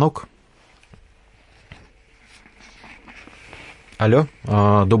еще звонок. Алло,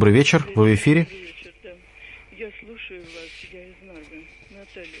 добрый вечер, вы в эфире. Добрый вечер, да. Я слушаю вас, я из Нарвы,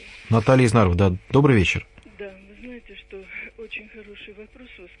 Наталья. Наталья из Нарвы, да, добрый вечер. Да, вы знаете, что очень хороший вопрос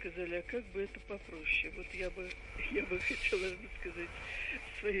вы сказали, а как бы это попроще? Вот я бы хотела сказать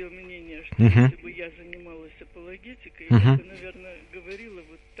свое мнение, что если бы я занималась апологетикой, я бы, наверное, говорила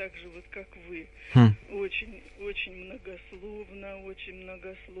вот так же, вот как вы. Очень, очень многословно, очень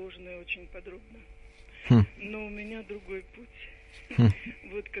многосложно и очень подробно. Но у меня другой путь.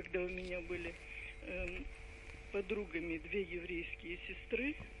 Вот когда у меня были подругами две еврейские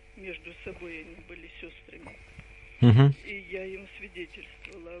сестры, между собой они были сестрами, И я им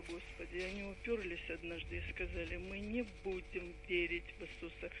свидетельствовала о Господе. И они уперлись однажды и сказали: мы не будем верить в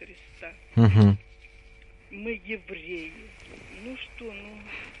Иисуса Христа. Мы евреи. Ну что,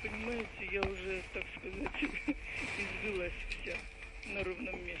 понимаете, я уже, так сказать, извелась вся на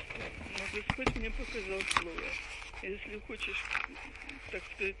ровном месте. Но Господь мне показал слово. Если хочешь, так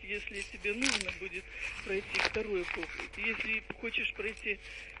сказать, если тебе нужно будет пройти второе поприще, если хочешь пройти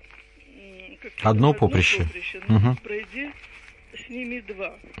одно поприще, пройди с ними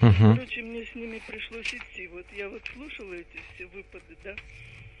два. Короче, мне с ними пришлось идти. Вот я вот слушала эти все выпады, да,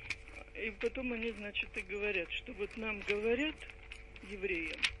 и потом они, значит, и говорят, что вот нам говорят,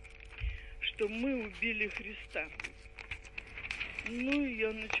 евреям, что мы убили Христа. Ну, и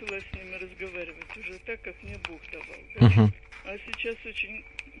я начала с ними разговаривать уже так, как мне Бог давал. Да? А сейчас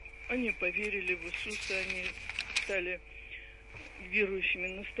они поверили в Иисуса, они стали верующими,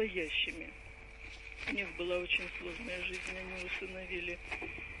 настоящими. У них была очень сложная жизнь, они усыновили,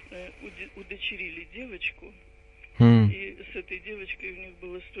 удочерили девочку, и с этой девочкой у них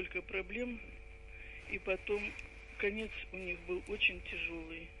было столько проблем, и потом конец у них был очень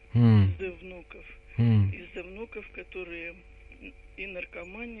тяжелый из-за внуков, которые и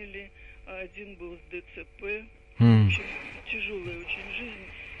наркоманили, а один был с ДЦП. В общем, тяжелая очень жизнь.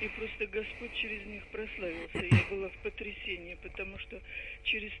 И просто Господь через них прославился. Я была в потрясении, потому что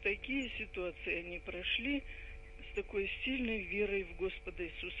через такие ситуации они прошли с такой сильной верой в Господа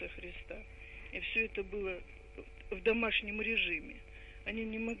Иисуса Христа. И все это было в домашнем режиме. Они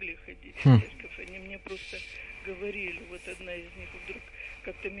не могли ходить в церковь. Они мне просто говорили, вот одна из них вдруг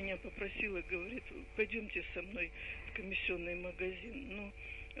как-то меня попросила, говорит: пойдемте со мной в комиссионный магазин.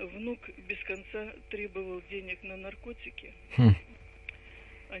 Ну, внук без конца требовал денег на наркотики.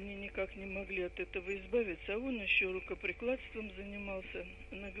 Они никак не могли от этого избавиться, а он еще рукоприкладством занимался.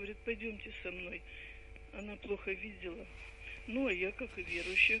 Она говорит: пойдемте со мной. Она плохо видела. Ну, а я, как и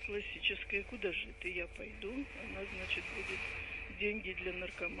верующая классическая, куда же это я пойду? Она, значит, будет деньги для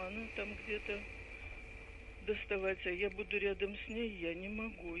наркомана там где-то доставать, а я буду рядом с ней, я не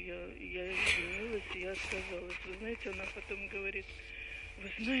могу. Я извинилась, я отказалась. Вы знаете, она потом говорит: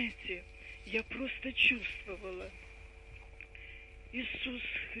 вы знаете, я просто чувствовала, Иисус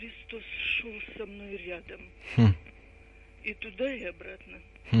Христос шел со мной рядом. И туда, и обратно.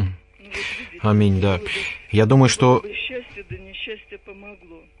 Ну, вот видите, аминь, да. Я думаю, что счастье, да несчастье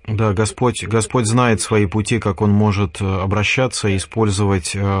помогло. Да, Господь знает свои пути, как Он может обращаться и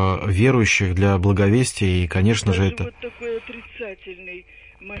использовать верующих для благовестия, и, конечно же, это... вот такой отрицательный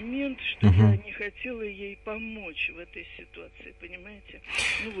момент, что я не хотела ей помочь в этой ситуации, понимаете?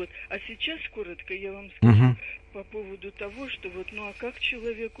 Ну вот, а сейчас, коротко, я вам скажу по поводу того, что вот, а как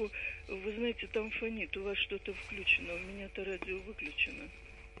человеку, вы знаете, там фонит, у вас что-то включено, у меня-то радио выключено.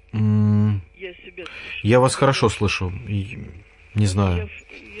 Я себя слышу. Я вас хорошо слышу, не знаю.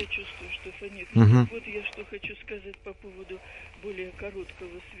 Я чувствую, что фонит. Вот я что хочу сказать по поводу более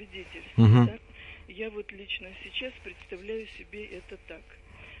короткого свидетельства. Да? Я вот лично сейчас представляю себе это так.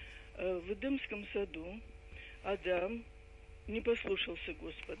 В Эдемском саду Адам не послушался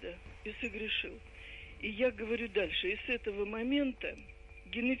Господа и согрешил. И я говорю дальше. И с этого момента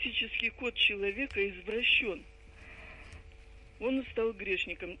генетический код человека извращен. Он стал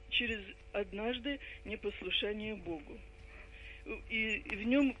грешником через однажды непослушание Богу. И в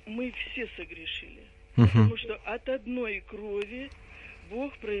нем мы все согрешили. Потому что от одной крови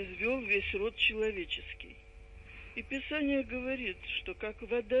Бог произвел весь род человеческий. И Писание говорит, что как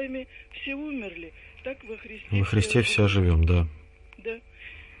в Адаме все умерли, так во Христе. Во Христе все живем, да. Да.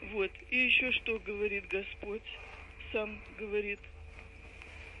 Вот. И еще что говорит Господь? Сам говорит.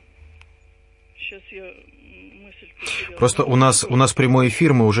 Сейчас я мысль потеряла. Просто у нас прямой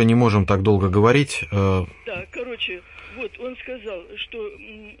эфир, мы уже не можем так долго говорить. Да, короче, вот он сказал, что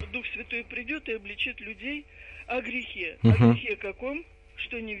Дух Святой придет и обличит людей о грехе. О грехе каком?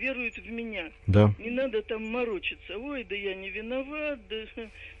 Что не веруют в меня. Да. Не надо там морочиться. Ой, да я не виноват, да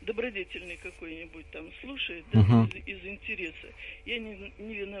добродетельный какой-нибудь там слушает, да, из интереса. Я не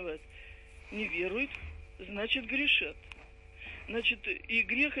виноват. Не веруют, значит грешат. Значит, и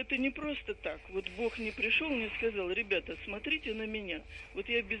грех это не просто так. Вот Бог не пришел, не сказал: ребята, смотрите на меня, вот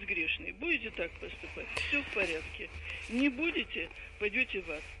я безгрешный. Будете так поступать? Все в порядке. Не будете, пойдете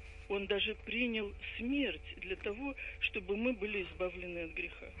в ад. Он даже принял смерть для того, чтобы мы были избавлены от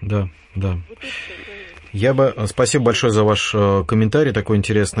греха. Да, да. Вот это такая... Спасибо большое за ваш комментарий такой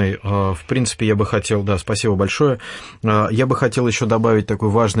интересный. В принципе, я бы хотел... Да, спасибо большое. Я бы хотел еще добавить такой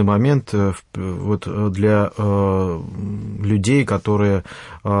важный момент вот для людей, которые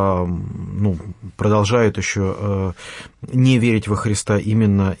продолжают еще не верить во Христа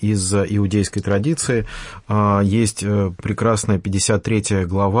именно из-за иудейской традиции. Есть прекрасная 53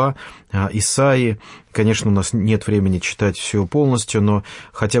 глава Исаии. Конечно, у нас нет времени читать все полностью, но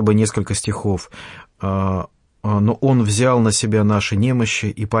хотя бы несколько стихов. «Но Он взял на себя наши немощи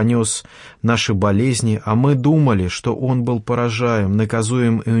и понес наши болезни, а мы думали, что Он был поражаем,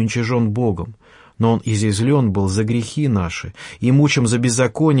 наказуем и уничижен Богом. Но Он изъязвлен был за грехи наши, и мучим за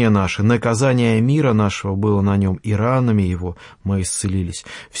беззаконие наши, наказание мира нашего было на Нем, и ранами Его мы исцелились.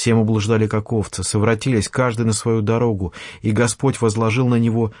 Все мы блуждали, как овцы, совратились каждый на свою дорогу, и Господь возложил на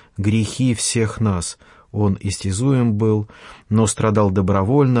Него грехи всех нас. Он истязуем был, но страдал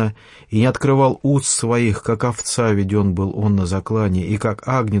добровольно, и не открывал уст своих, как овца веден был Он на заклание, и как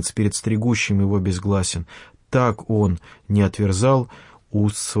агнец перед стригущим его безгласен. Так Он не отверзал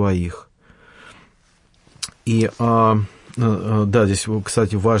уст своих». И, да, здесь,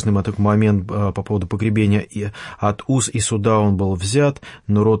 кстати, важный момент по поводу погребения. «И от уз и суда он был взят,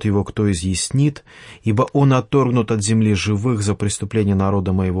 но рот его кто изъяснит? Ибо он отторгнут от земли живых, за преступление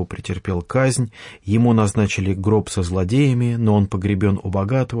народа моего претерпел казнь. Ему назначили гроб со злодеями, но он погребен у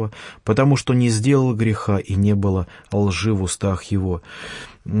богатого, потому что не сделал греха, и не было лжи в устах его».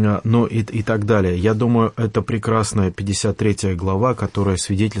 Ну и так далее. Я думаю, это прекрасная 53 глава, которая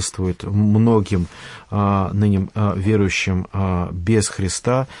свидетельствует многим ныне верующим без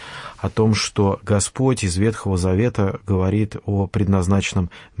Христа о том, что Господь из Ветхого Завета говорит о предназначенном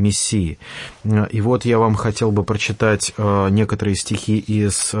Мессии. И вот я вам хотел бы прочитать некоторые стихи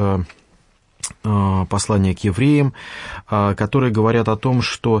из послания к евреям, которые говорят о том,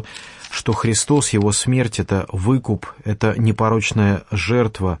 что Христос, Его смерть — это выкуп, это непорочная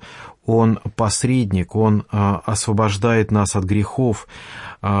жертва, Он посредник, Он освобождает нас от грехов,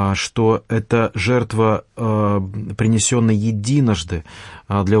 что это жертва, принесенная единожды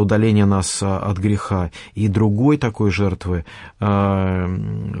для удаления нас от греха, и другой такой жертвы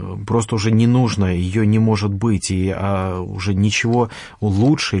просто уже не нужно, ее не может быть, и уже ничего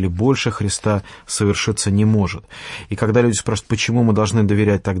лучше или больше Христа совершиться не может. И когда люди спрашивают, почему мы должны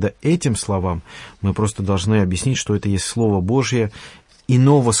доверять тогда этим словам, мы просто должны объяснить, что это есть Слово Божье,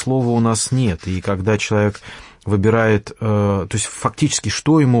 иного слова у нас нет, и когда человек выбирает, то есть фактически,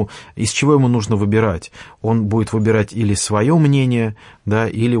 из чего ему нужно выбирать? Он будет выбирать или свое мнение, да,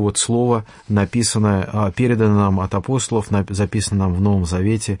 или вот слово, написанное, переданное нам от апостолов, записанное нам в Новом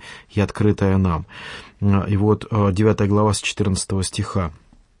Завете и открытое нам. И вот 9 глава с 14 стиха.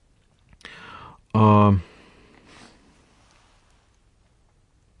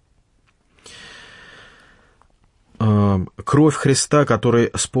 «Кровь Христа,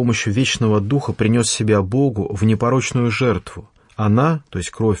 который с помощью вечного Духа принес себя Богу в непорочную жертву, она, то есть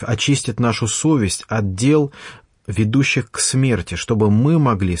кровь, очистит нашу совесть от дел, ведущих к смерти, чтобы мы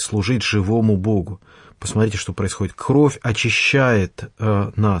могли служить живому Богу». Посмотрите, что происходит. Кровь очищает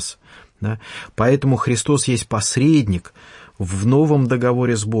нас. Да? Поэтому Христос есть посредник в новом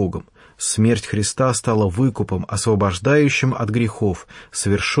договоре с Богом. Смерть Христа стала выкупом, освобождающим от грехов,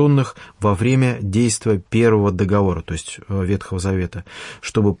 совершенных во время действия первого договора, то есть Ветхого Завета,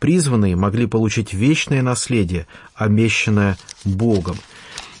 чтобы призванные могли получить вечное наследие, обещанное Богом.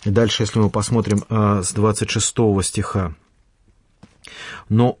 И дальше, если мы посмотрим с 26 стиха.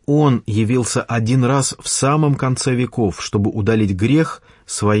 «Но Он явился один раз в самом конце веков, чтобы удалить грех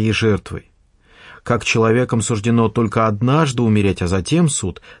своей жертвой. Как человеком суждено только однажды умереть, а затем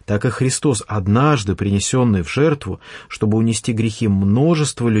суд, так и Христос, однажды принесенный в жертву, чтобы унести грехи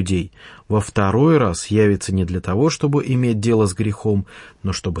множества людей, во второй раз явится не для того, чтобы иметь дело с грехом,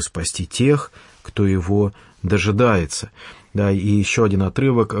 но чтобы спасти тех, кто его дожидается». Да, и еще один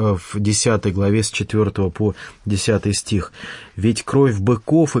отрывок в 10 главе с 4 по 10 стих. «Ведь кровь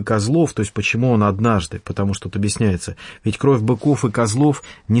быков и козлов», то есть почему он однажды, потому что тут объясняется, «ведь кровь быков и козлов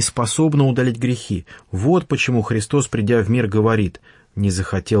не способна удалить грехи. Вот почему Христос, придя в мир, говорит: не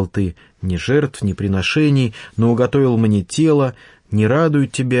захотел ты ни жертв, ни приношений, но уготовил мне тело, не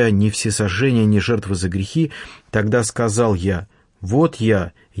радуют тебя ни всесожжения, ни жертвы за грехи. Тогда сказал я: вот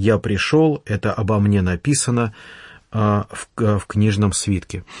я пришел, это обо мне написано в книжном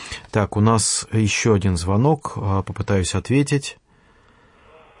свитке». Так, у нас еще один звонок, попытаюсь ответить.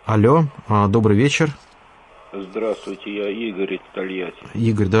 Алло, добрый вечер. Здравствуйте, я Игорь из Тольятти.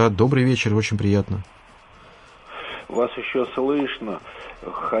 Игорь, да, добрый вечер, очень приятно. вас еще слышно,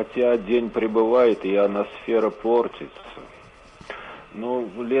 хотя день прибывает, и атмосфера портится. Но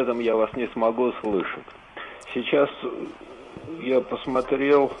летом я вас не смогу слышать. Сейчас я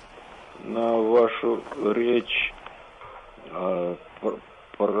посмотрел на вашу речь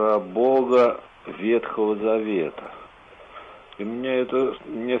про Бога Ветхого Завета. И меня это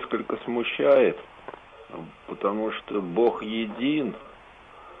несколько смущает, потому что Бог един,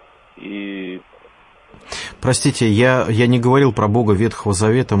 и... Простите, я не говорил про Бога Ветхого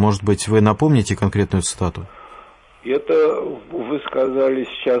Завета, может быть, вы напомните конкретную цитату? Это вы сказали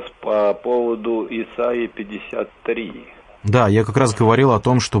сейчас по поводу Исаии 53. Да, я как раз говорил о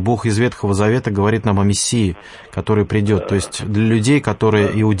том, что Бог из Ветхого Завета говорит нам о Мессии, который придет. Да. То есть для людей,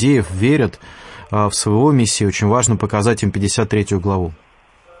 которые, иудеев, верят в своего Мессию, очень важно показать им 53 главу.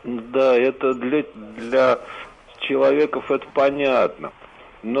 Да, это для человеков это понятно.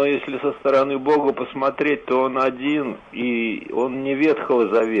 Но если со стороны Бога посмотреть, то Он один, и Он не Ветхого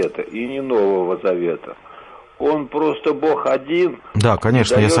Завета, и не Нового Завета. Он просто Бог один. Да,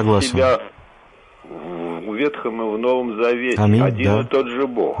 конечно, я согласен. Себя в Ветхом и в Новом Завете. Аминь, один да. и тот же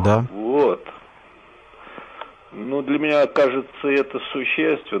Бог. Да. Вот. Ну, для меня кажется это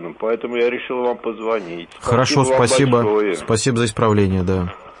существенным, поэтому я решил вам позвонить. Хорошо, спасибо. Спасибо за исправление,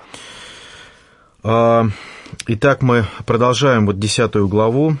 да. Итак, мы продолжаем 10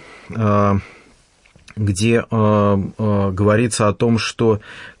 главу, где говорится о том, что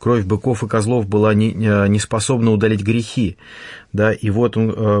кровь быков и козлов была не способна удалить грехи. Да, и вот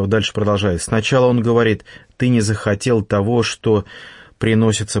он дальше продолжает. Сначала он говорит: «Ты не захотел того, что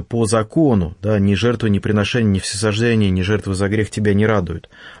приносится по закону, да, ни жертвы, ни приношения, ни всесожжения, ни жертвы за грех тебя не радуют».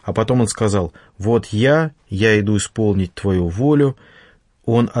 А потом он сказал: «Вот я иду исполнить твою волю».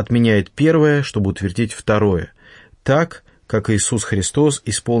 Он отменяет первое, чтобы утвердить второе. Так, как Иисус Христос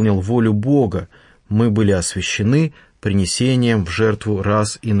исполнил волю Бога, мы были освящены принесением в жертву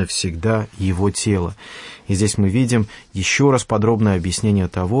раз и навсегда Его тела. И здесь мы видим еще раз подробное объяснение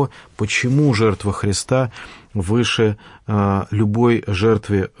того, почему жертва Христа выше любой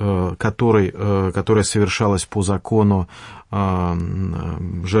жертвы, которая совершалась по закону,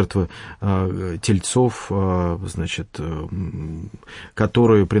 жертвы тельцов, значит,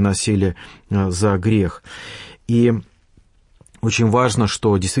 которую приносили за грех. И очень важно,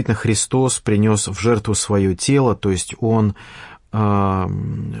 что действительно Христос принес в жертву свое тело, то есть Он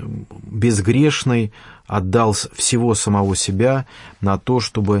безгрешный отдал всего самого себя на то,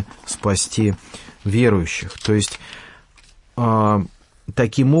 чтобы спасти верующих. То есть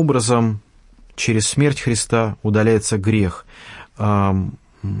таким образом через смерть Христа удаляется грех.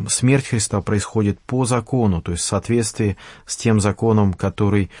 Смерть Христа происходит по закону, то есть в соответствии с тем законом,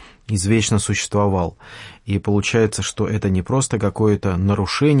 который извечно существовал. И получается, что это не просто какое-то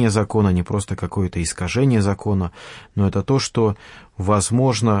нарушение закона, не просто какое-то искажение закона, но это то, что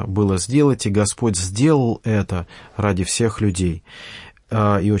возможно было сделать, и Господь сделал это ради всех людей.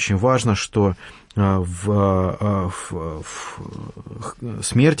 И очень важно, что в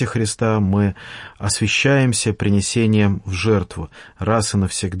смерти Христа мы освящаемся принесением в жертву раз и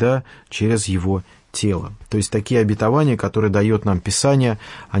навсегда через Его тело. То есть такие обетования, которые дает нам Писание,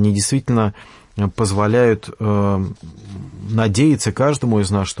 они действительно позволяют надеяться каждому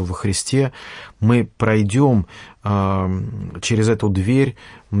из нас, что во Христе мы пройдем через эту дверь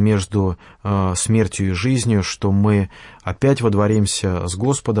между смертью и жизнью, что мы опять водворимся с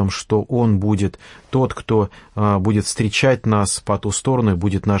Господом, что Он будет тот, кто будет встречать нас по ту сторону и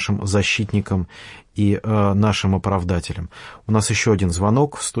будет нашим защитником и нашим оправдателем. У нас еще один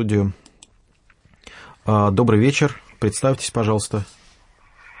звонок в студию. Добрый вечер. Представьтесь, пожалуйста.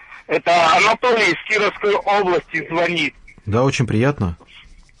 Это Анатолий из Кировской области звонит. Да, очень приятно.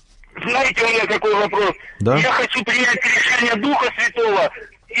 Знаете, у меня какой вопрос? Да? Я хочу принять решение Духа Святого,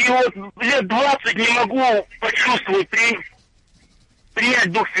 и вот лет 20 не могу почувствовать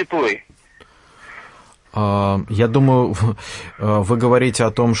принять Дух Святой. Я думаю, вы говорите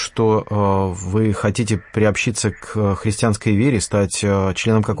о том, что вы хотите приобщиться к христианской вере, стать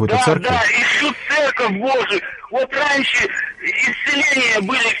членом какой-то церкви? Да, ищу церковь Божию. Вот раньше исцеления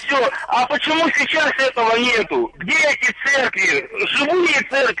были, все. А почему сейчас этого нету? Где эти церкви? Живые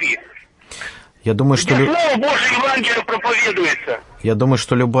церкви? Я думаю, что... Где Слово Божие Евангелие проповедуется? Я думаю,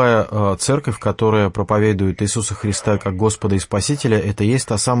 что любая церковь, которая проповедует Иисуса Христа как Господа и Спасителя, это и есть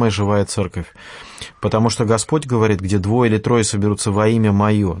та самая живая церковь. Потому что Господь говорит, где 2 или 3 соберутся во имя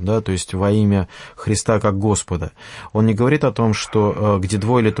Мое, да, то есть во имя Христа как Господа. Он не говорит о том, что где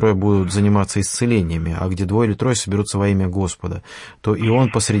 2 или 3 будут заниматься исцелениями, а где 2 или 3 соберутся во имя Господа, то и Он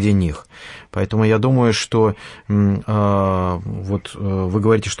посреди них. Поэтому я думаю, что вот вы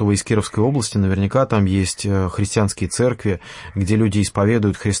говорите, что вы из Кировской области, наверняка там есть христианские церкви, где люди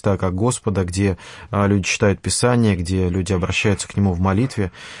исповедуют Христа как Господа, где люди читают Писание, где люди обращаются к Нему в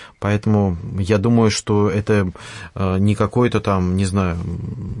молитве. Поэтому я думаю, что это не какой-то там, не знаю,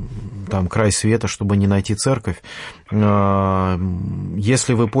 там край света, чтобы не найти церковь.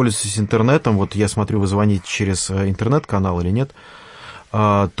 Если вы пользуетесь интернетом, вот я смотрю, вы звоните через интернет-канал или нет,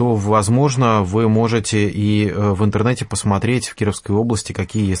 то, возможно, вы можете и в интернете посмотреть в Кировской области,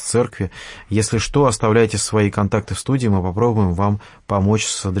 какие есть церкви. Если что, оставляйте свои контакты в студии, мы попробуем вам помочь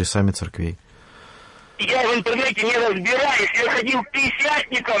с адресами церквей. Я в интернете не разбираюсь, я ходил к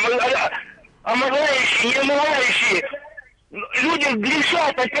пятидесятникам, омывающие, не омывающие. Люди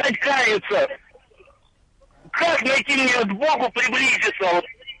грешат, опять каются. Как найти мне к Богу приблизиться? Вот.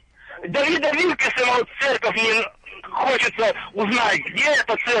 Давида Вилкисона, вот церковь мне хочется узнать, где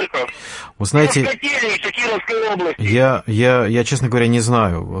эта церковь. Вы знаете, Кировской области. Я, честно говоря, не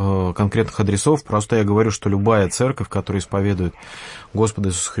знаю конкретных адресов, просто я говорю, что любая церковь, которая исповедует Господа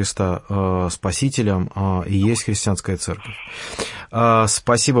Иисуса Христа Спасителем, и есть христианская церковь.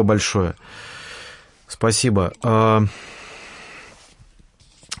 Спасибо большое. Спасибо.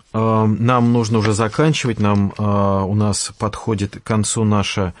 Нам нужно уже заканчивать, у нас подходит к концу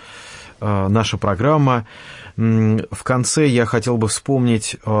наша программа. В конце я хотел бы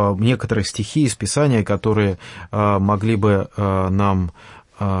вспомнить некоторые стихи из Писания, которые могли бы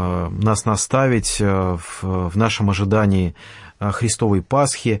нас наставить в нашем ожидании Христовой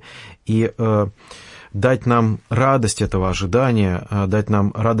Пасхи и дать нам радость этого ожидания, дать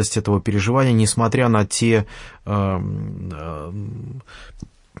нам радость этого переживания, несмотря на те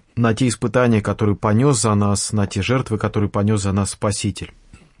испытания, которые понес за нас, на те жертвы, которые понес за нас Спаситель.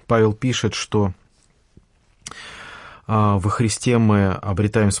 Павел пишет, что во Христе мы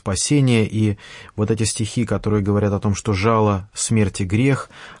обретаем спасение, и вот эти стихи, которые говорят о том, что жало смерти грех,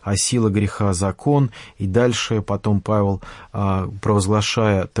 а сила греха закон, и дальше потом Павел,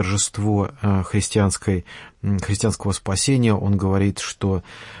 провозглашая торжество христианского спасения, он говорит, что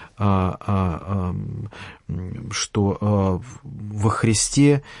во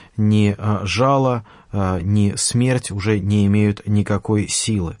Христе ни жало, ни смерть уже не имеют никакой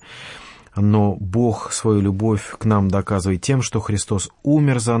силы. Но Бог свою любовь к нам доказывает тем, что Христос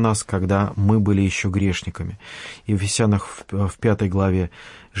умер за нас, когда мы были еще грешниками. И в Ефесянах в 5 главе: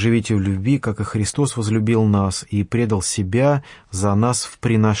 «Живите в любви, как и Христос возлюбил нас и предал себя за нас в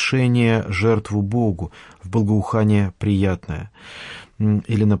приношение жертву Богу, в благоухание приятное».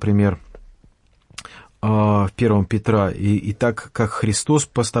 Или, например, в 1 Петра: «И так, как Христос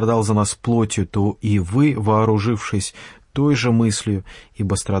пострадал за нас плотью, то и вы, вооружившись той же мыслью,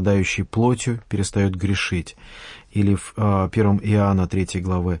 ибо страдающий плотью перестает грешить». Или в 1 Иоанна 3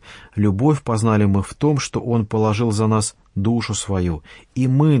 главы: «Любовь познали мы в том, что Он положил за нас душу свою, и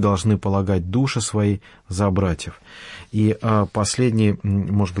мы должны полагать души свои за братьев». И последний,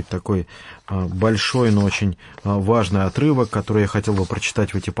 может быть, такой большой, но очень важный отрывок, который я хотел бы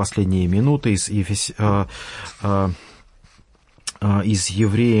прочитать в эти последние минуты из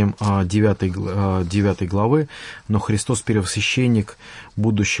Евреям 9 главы: «Но Христос первосвященник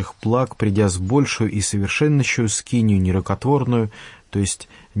будущих благ, придя с большую и совершеннейшую скинию нерукотворную», то есть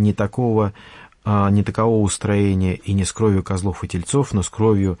не такого устроения и не с кровью козлов и тельцов, но с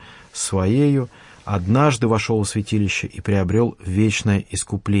кровью своею, однажды вошел в святилище и приобрел вечное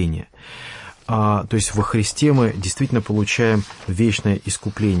искупление. То есть во Христе мы действительно получаем вечное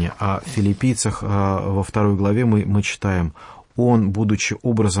искупление. А в Филиппийцах во 2 главе мы читаем: «Он, будучи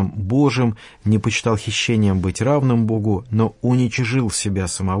образом Божьим, не почитал хищением быть равным Богу, но уничижил себя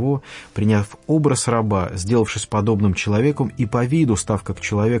самого, приняв образ раба, сделавшись подобным человеком, и по виду, став как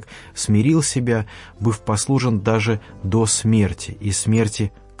человек, смирил себя, быв послужен даже до смерти, и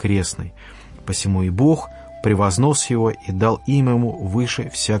смерти крестной. Посему и Бог превознес его и дал имя ему выше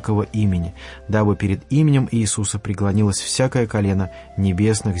всякого имени, дабы перед именем Иисуса преклонилось всякое колено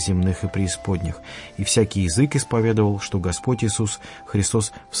небесных, земных и преисподних, и всякий язык исповедовал, что Господь Иисус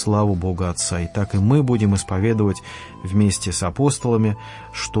Христос в славу Бога Отца. И так и мы будем исповедовать вместе с апостолами,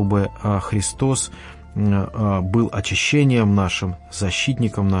 чтобы Христос был очищением нашим,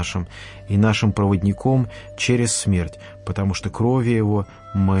 защитником нашим и нашим проводником через смерть, потому что кровью Его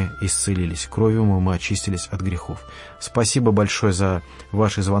мы исцелились, кровью мы очистились от грехов. Спасибо большое за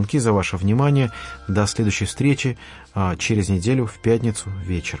ваши звонки, за ваше внимание. До следующей встречи через неделю в пятницу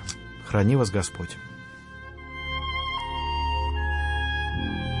вечером. Храни вас Господь.